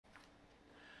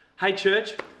Hey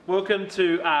church, welcome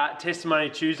to Testimony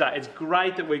Tuesday. It's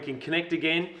great that we can connect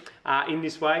again in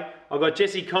this way. I've got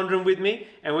Jesse Condron with me,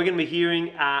 and we're going to be hearing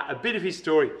a bit of his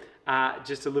story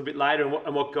just a little bit later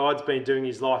and what God's been doing in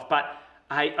his life. But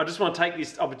hey, I just want to take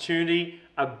this opportunity,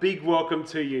 a big welcome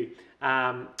to you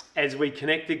as we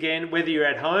connect again, whether you're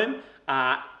at home,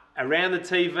 around the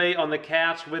TV, on the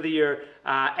couch, whether you're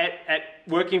at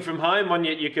working from home on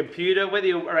your computer, whether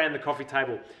you're around the coffee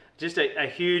table. Just a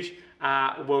huge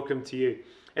welcome to you.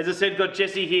 As I said, got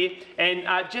Jesse here,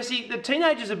 and Jesse, the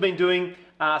teenagers have been doing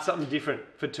something different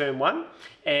for term one,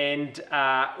 and do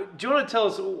you want to tell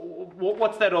us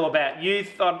what's that all about?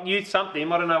 Youth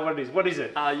something, I don't know what it is. What is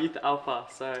it? Youth Alpha.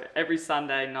 So every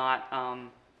Sunday night,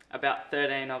 about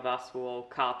 13 of us will all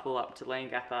carpool up to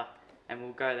Leongatha, and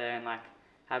we'll go there and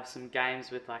have some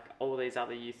games with all these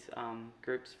other youth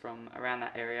groups from around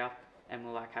that area, and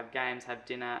we'll have games, have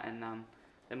dinner, and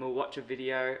then we'll watch a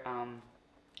video,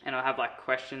 and I'll have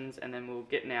questions, and then we'll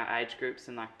get in our age groups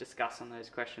and discuss on those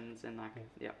questions and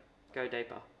go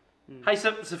deeper. Hey,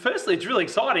 so firstly, it's really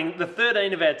exciting. The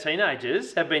 13 of our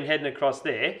teenagers have been heading across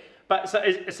there. But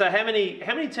so how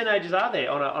many teenagers are there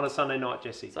on a Sunday night,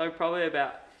 Jesse? So probably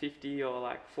about 50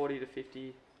 or 40 to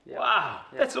 50. Yeah. Wow,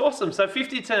 that's awesome. So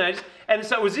 50 teenagers. And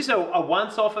so was this a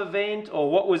once-off event,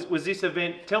 or what was this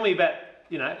event? Tell me about,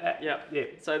 Yeah.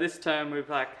 So this term we've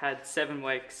had 7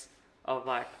 weeks of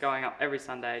going up every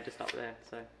Sunday just up there.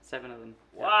 So 7 of them.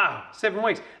 Wow, 7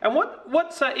 weeks. And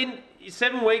so in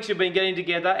 7 weeks you've been getting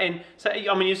together, and so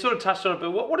I mean you sort of touched on it,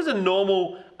 but what does a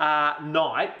normal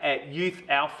night at Youth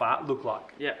Alpha look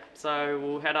like? Yeah. So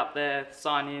we'll head up there,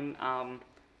 sign in,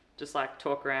 just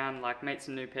talk around, meet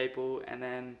some new people, and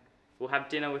then we'll have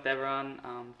dinner with everyone,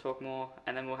 talk more,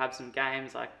 and then we'll have some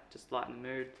games, just lighten the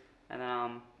mood. And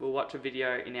then we'll watch a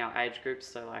video in our age groups,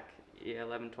 so year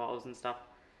 11, 12s and stuff.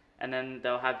 And then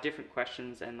they'll have different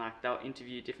questions, and they'll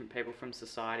interview different people from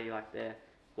society,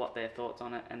 what their thoughts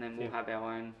on it, and then we'll have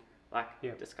our own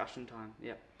discussion time.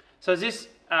 Yeah. So is this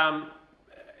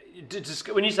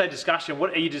when you say discussion,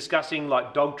 what are you discussing?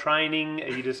 Dog training?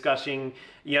 Are you discussing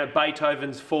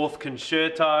Beethoven's Fourth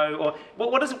Concerto, or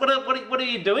what are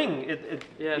you doing?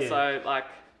 So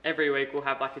every week we'll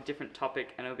have a different topic,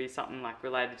 and it'll be something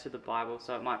related to the Bible.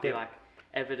 So it might be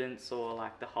evidence, or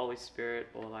the Holy Spirit,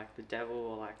 or the devil,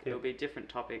 or it'll be different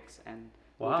topics, and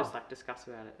we'll just discuss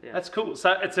about it. Yeah. That's cool.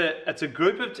 So it's a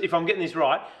group of, if I'm getting this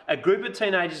right, a group of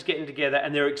teenagers getting together,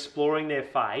 and they're exploring their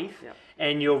faith,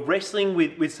 and you're wrestling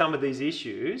with some of these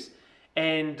issues.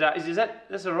 And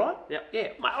that's all right? Yeah. Yeah.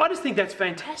 I just think that's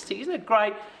fantastic. Isn't it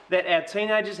great that our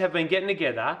teenagers have been getting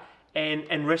together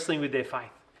and wrestling with their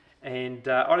faith? And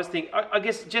I just think, I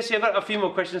guess, Jesse, I've got a few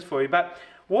more questions for you, but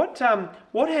what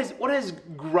has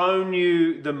grown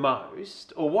you the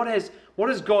most, or what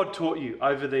has God taught you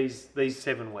over these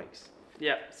 7 weeks?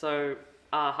 Yeah, so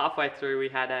halfway through we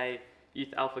had a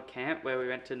Youth Alpha camp where we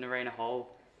went to Narina Hall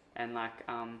and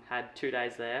had 2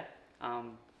 days there.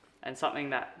 And something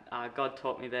that God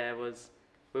taught me there was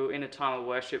we were in a time of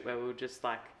worship where we were just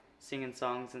singing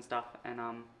songs and stuff, and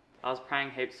I was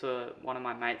praying heaps for one of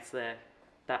my mates there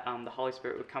that the Holy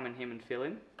Spirit would come in him and fill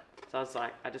him. So I was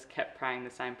I just kept praying the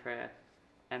same prayer.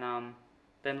 And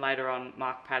then later on,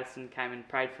 Mark Patterson came and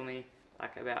prayed for me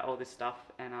about all this stuff.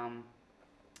 And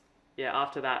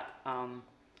after that,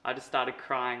 I just started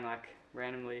crying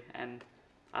randomly, and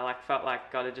I felt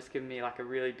God had just given me a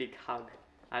really big hug.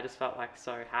 I just felt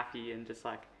so happy and just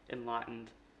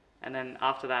enlightened. And then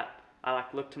after that, I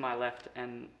looked to my left,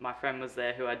 and my friend was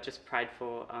there who I'd just prayed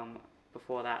for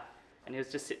before that, and he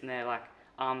was just sitting there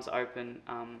arms open,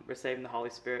 receiving the Holy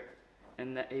Spirit,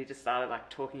 and he just started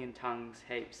talking in tongues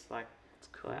heaps,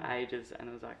 cool. Ages, and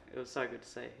it was so good to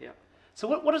see. Yeah. So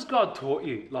what has God taught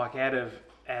you, out of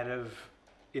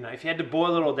if you had to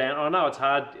boil it all down? I know it's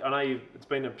hard. I know it's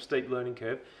been a steep learning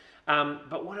curve,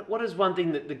 but what is one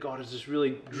thing that God has just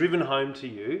really driven home to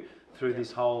you through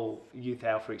this whole Youth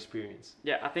Alpha experience?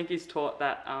 Yeah, I think He's taught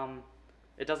that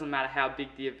it doesn't matter how big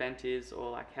the event is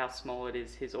or how small it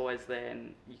is, He's always there,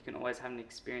 and you can always have an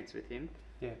experience with Him.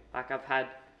 Yeah. I've had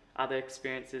other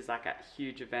experiences at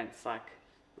huge events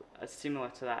similar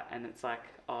to that, and it's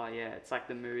it's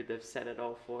the mood, they've set it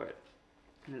all for it,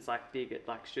 and it's big, it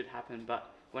should happen. But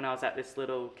when I was at this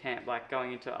little camp,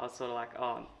 going into it, I was sort of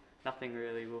oh, nothing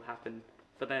really will happen.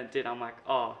 But then it did. I'm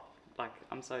oh,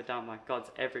 I'm so dumb. God's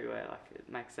everywhere. It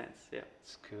makes sense. Yeah.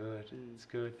 It's good. It's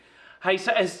good. Hey,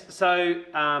 so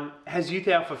has Youth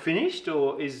Alpha finished,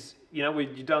 or is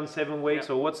you've done 7 weeks,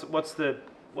 or what's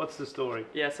the story?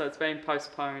 Yeah, so it's been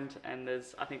postponed, and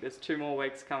I think there's 2 more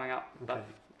weeks coming up, but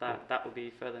that will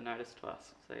be further notice to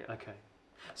us. So yeah. Okay.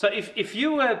 So if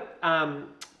you were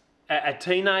a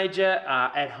teenager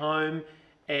at home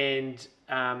and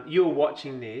you're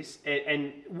watching this,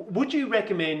 and would you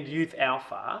recommend Youth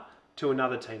Alpha to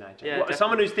another teenager? Yeah,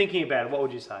 Someone who's thinking about it, what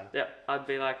would you say? Yeah, I'd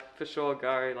be like, for sure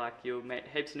go, like you'll meet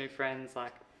heaps of new friends,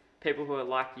 like people who are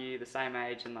like you, the same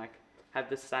age, and like have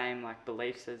the same like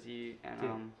beliefs as you,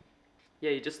 and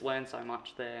yeah, you just learn so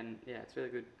much there, and yeah, it's really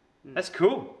good. That's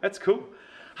cool. That's cool.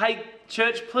 Hey,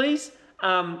 church, please.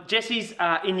 Jesse's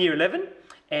in year 11,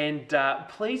 and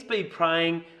please be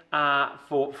praying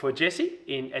for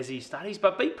Jesse as he studies,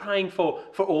 but be praying for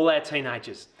all our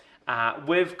teenagers.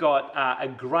 We've got a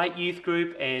great youth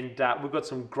group, and we've got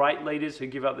some great leaders who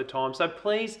give up the time. So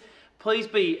please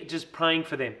be just praying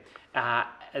for them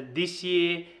this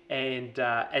year, and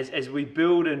as we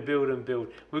build and build and build.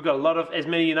 We've got a lot of, as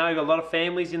many of you know, we've got a lot of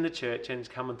families in the church, and it's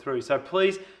coming through. So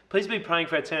please be praying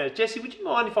for our teenagers. Jesse, would you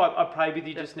mind if I pray with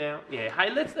you just now? Yeah.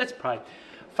 Hey, let's pray.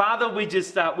 Father, we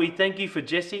thank you for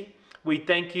Jesse. We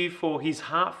thank you for his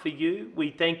heart for you.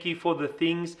 We thank you for the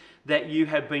things that you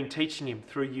have been teaching him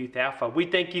through Youth Alpha. We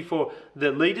thank you for the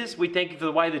leaders. We thank you for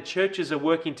the way the churches are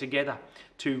working together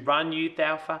to run Youth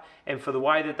Alpha, and for the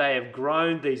way that they have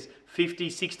grown these 50,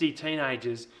 60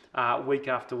 teenagers week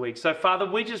after week. So Father,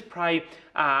 we just pray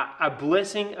a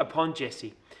blessing upon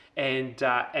Jesse.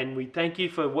 And we thank you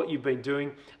for what you've been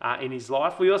doing in his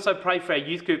life. We also pray for our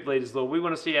youth group leaders, Lord. We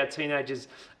want to see our teenagers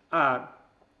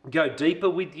go deeper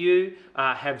with you,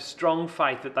 have strong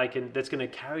faith that's going to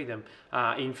carry them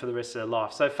in for the rest of their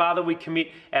life. So Father, we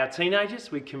commit our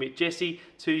teenagers, we commit Jesse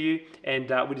to you,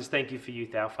 and we just thank you for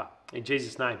Youth Alpha. In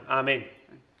Jesus' name, amen.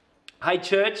 Hey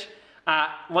church,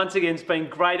 once again, it's been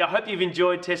great. I hope you've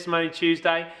enjoyed Testimony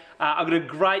Tuesday. I've got a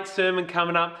great sermon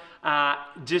coming up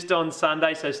just on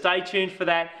Sunday, so stay tuned for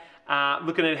that,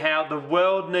 looking at how the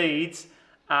world needs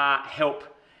help.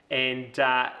 And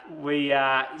we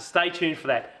stay tuned for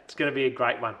that. It's going to be a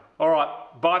great one. All right,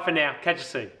 bye for now. Catch you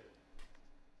soon.